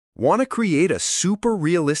Want to create a super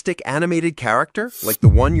realistic animated character like the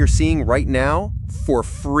one you're seeing right now for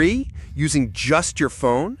free using just your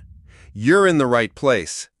phone? You're in the right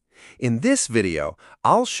place. In this video,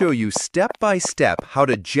 I'll show you step by step how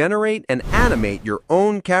to generate and animate your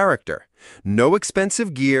own character. No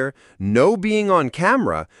expensive gear, no being on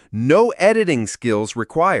camera, no editing skills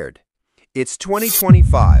required. It's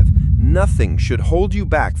 2025. Nothing should hold you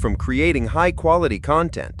back from creating high-quality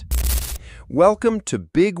content. Welcome to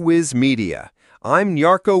Big Wiz Media. I'm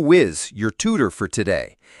Nyarko Wiz, your tutor for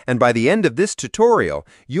today. And by the end of this tutorial,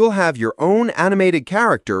 you'll have your own animated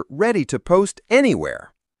character ready to post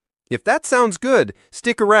anywhere. If that sounds good,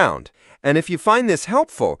 stick around. And if you find this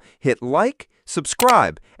helpful, hit like,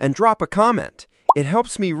 subscribe, and drop a comment. It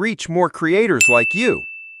helps me reach more creators like you.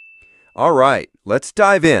 All right, let's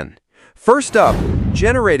dive in. First up,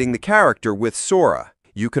 generating the character with Sora.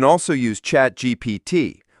 You can also use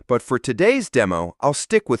ChatGPT. But for today's demo, I'll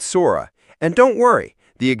stick with Sora. And don't worry,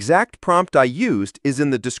 the exact prompt I used is in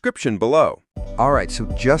the description below. Alright, so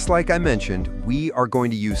just like I mentioned, we are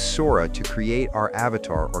going to use Sora to create our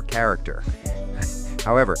avatar or character.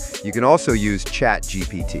 However, you can also use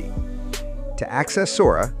ChatGPT. To access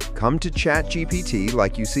Sora, come to ChatGPT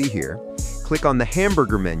like you see here, click on the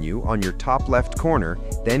hamburger menu on your top left corner,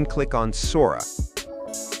 then click on Sora.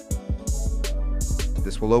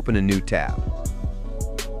 This will open a new tab.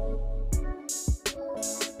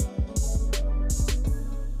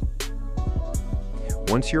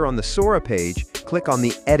 Once you're on the Sora page, click on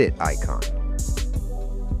the Edit icon.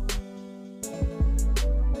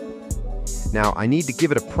 Now, I need to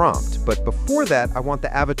give it a prompt, but before that, I want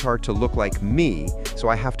the avatar to look like me, so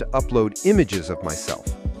I have to upload images of myself.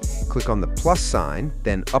 Click on the plus sign,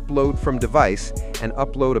 then Upload from Device, and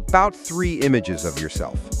upload about 3 images of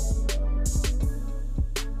yourself.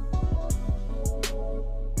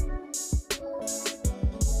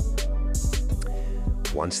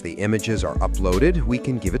 Once the images are uploaded, we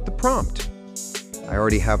can give it the prompt. I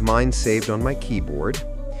already have mine saved on my keyboard.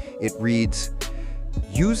 It reads,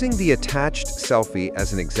 using the attached selfie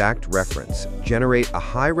as an exact reference, generate a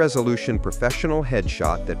high-resolution professional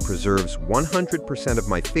headshot that preserves 100% of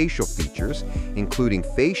my facial features, including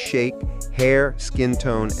face shape, hair, skin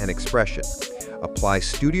tone, and expression. Apply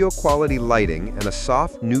studio-quality lighting and a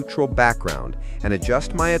soft, neutral background, and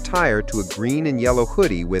adjust my attire to a green and yellow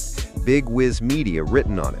hoodie with Big Wiz Media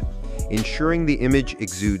written on it, ensuring the image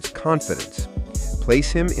exudes confidence.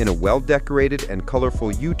 Place him in a well-decorated and colorful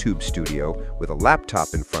YouTube studio with a laptop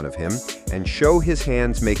in front of him, and show his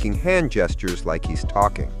hands making hand gestures like he's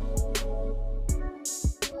talking.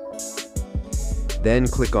 Then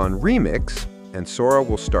click on Remix, and Sora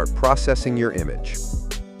will start processing your image.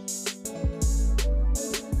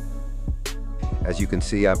 As you can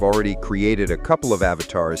see, I've already created a couple of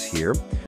avatars here.